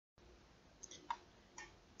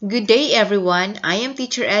Good day everyone, I am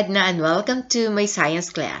Teacher Edna and welcome to my science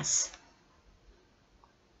class.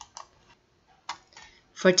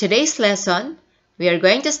 For today's lesson, we are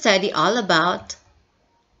going to study all about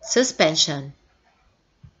suspension.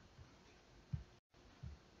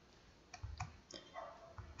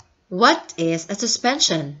 What is a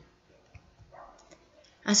suspension?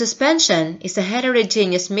 A suspension is a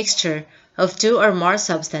heterogeneous mixture of two or more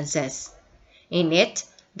substances. In it,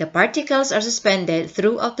 the particles are suspended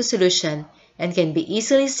throughout the solution and can be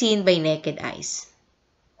easily seen by naked eyes.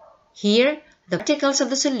 Here, the particles of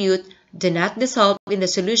the solute do not dissolve in the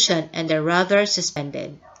solution and are rather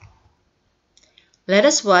suspended. Let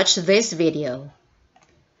us watch this video.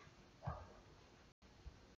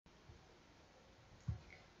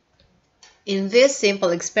 In this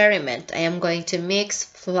simple experiment, I am going to mix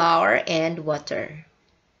flour and water.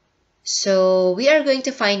 So we are going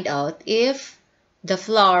to find out if the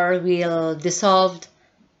flour will be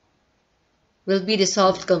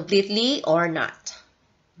dissolved completely or not.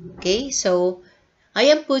 Okay, so I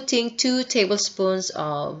am putting 2 tablespoons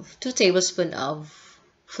of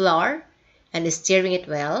flour and stirring it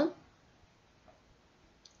well.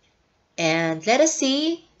 And let us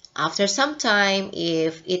see after some time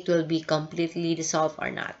if it will be completely dissolved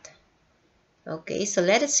or not. Okay, so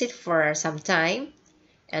let it sit for some time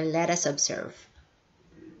and let us observe.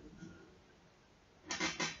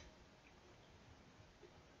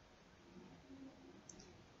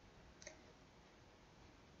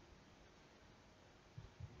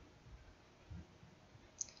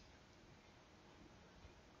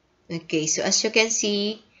 Okay, so as you can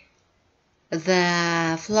see,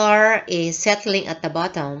 the flour is settling at the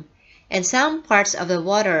bottom and some parts of the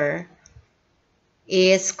water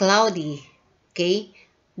is cloudy, okay,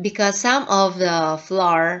 because some of the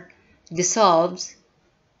flour dissolved,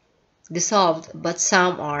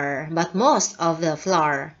 but most of the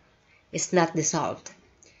flour is not dissolved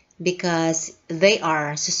because they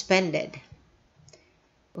are suspended.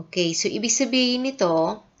 Okay, so ibig sabihin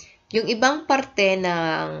nito, yung ibang parte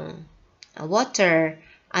ng water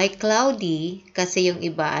ay cloudy kasi yung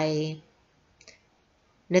iba ay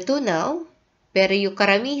natunaw, pero yung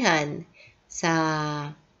karamihan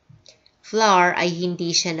sa flour ay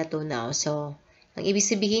hindi siya natunaw. So, ang ibig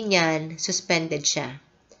sabihin yan, suspended siya.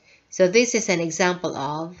 So, this is an example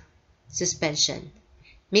of suspension.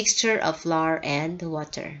 Mixture of flour and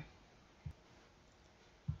water.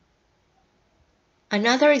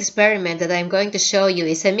 Another experiment that I'm going to show you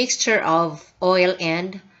is a mixture of oil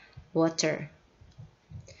and water.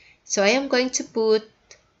 So I am going to put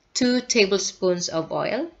 2 tablespoons of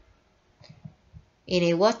oil in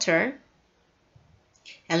a water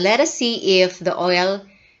and let us see if the oil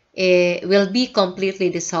will be completely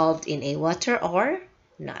dissolved in a water or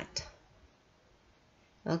not.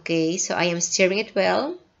 Okay, so I am stirring it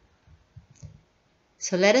well.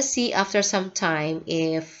 So let us see after some time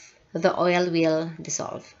if the oil will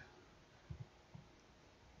dissolve.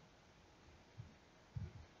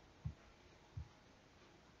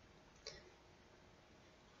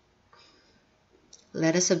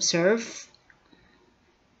 Let us observe.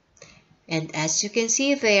 And as you can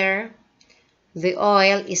see there, the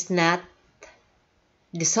oil is not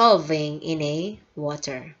dissolving in a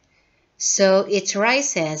water. So it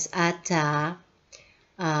rises at the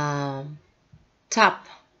top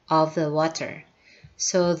of the water.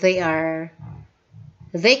 So they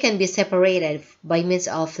can be separated by means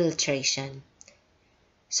of filtration.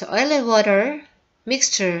 So oil and water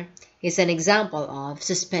mixture is an example of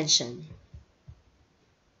suspension.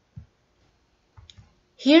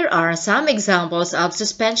 Here are some examples of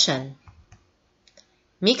suspension.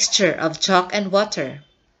 Mixture of chalk and water.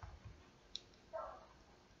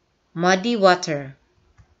 Muddy water.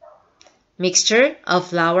 Mixture of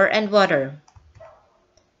flour and water.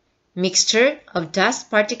 Mixture of dust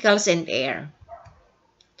particles and air.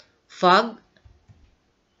 Fog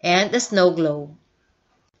and a snow globe.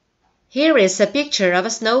 Here is a picture of a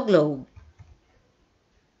snow globe.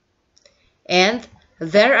 And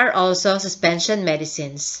there are also suspension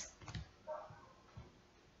medicines.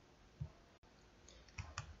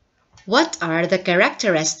 What are the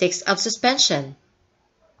characteristics of suspension?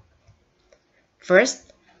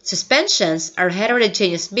 First, suspensions are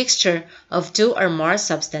heterogeneous mixture of 2 or more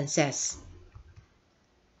substances.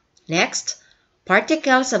 Next,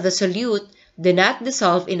 particles of the solute do not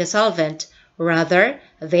dissolve in the solvent, rather,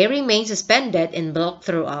 they remain suspended in bulk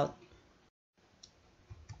throughout.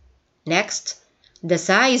 Next, the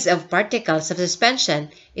size of particles of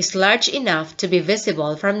suspension is large enough to be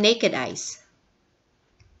visible from naked eyes.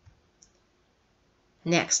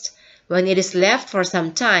 Next, when it is left for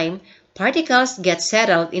some time, particles get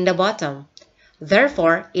settled in the bottom.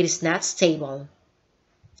 Therefore, it is not stable.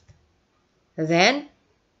 Then,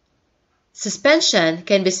 suspension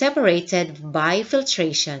can be separated by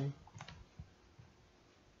filtration.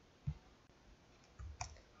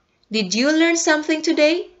 Did you learn something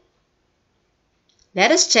today?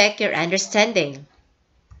 Let us check your understanding.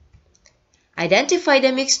 Identify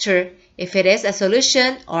the mixture if it is a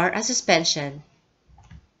solution or a suspension.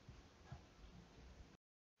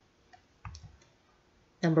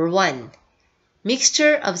 Number 1.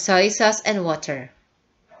 Mixture of soy sauce and water.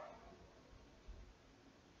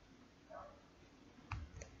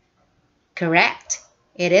 Correct.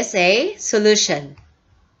 It is a solution.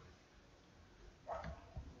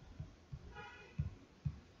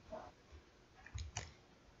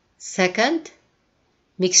 Second,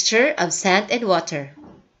 mixture of sand and water.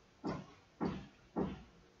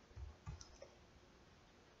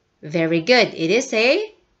 Very good. It is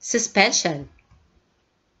a suspension.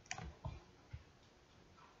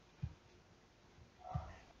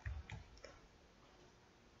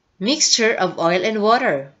 Mixture of oil and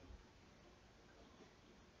water.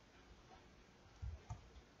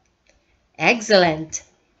 Excellent.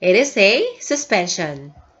 It is a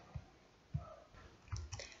suspension.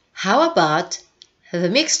 How about the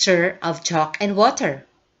mixture of chalk and water?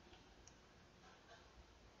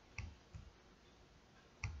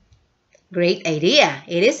 Great idea.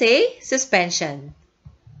 It is a suspension.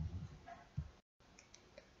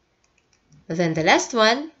 Then the last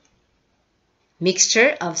one,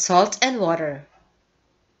 mixture of salt and water.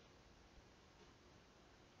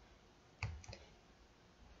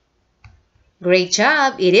 Great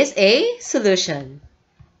job. It is a solution.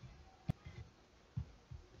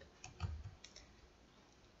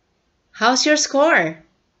 How's your score?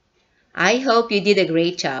 I hope you did a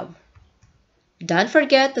great job. Don't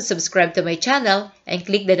forget to subscribe to my channel and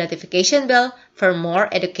click the notification bell for more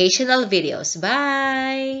educational videos.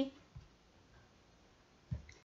 Bye!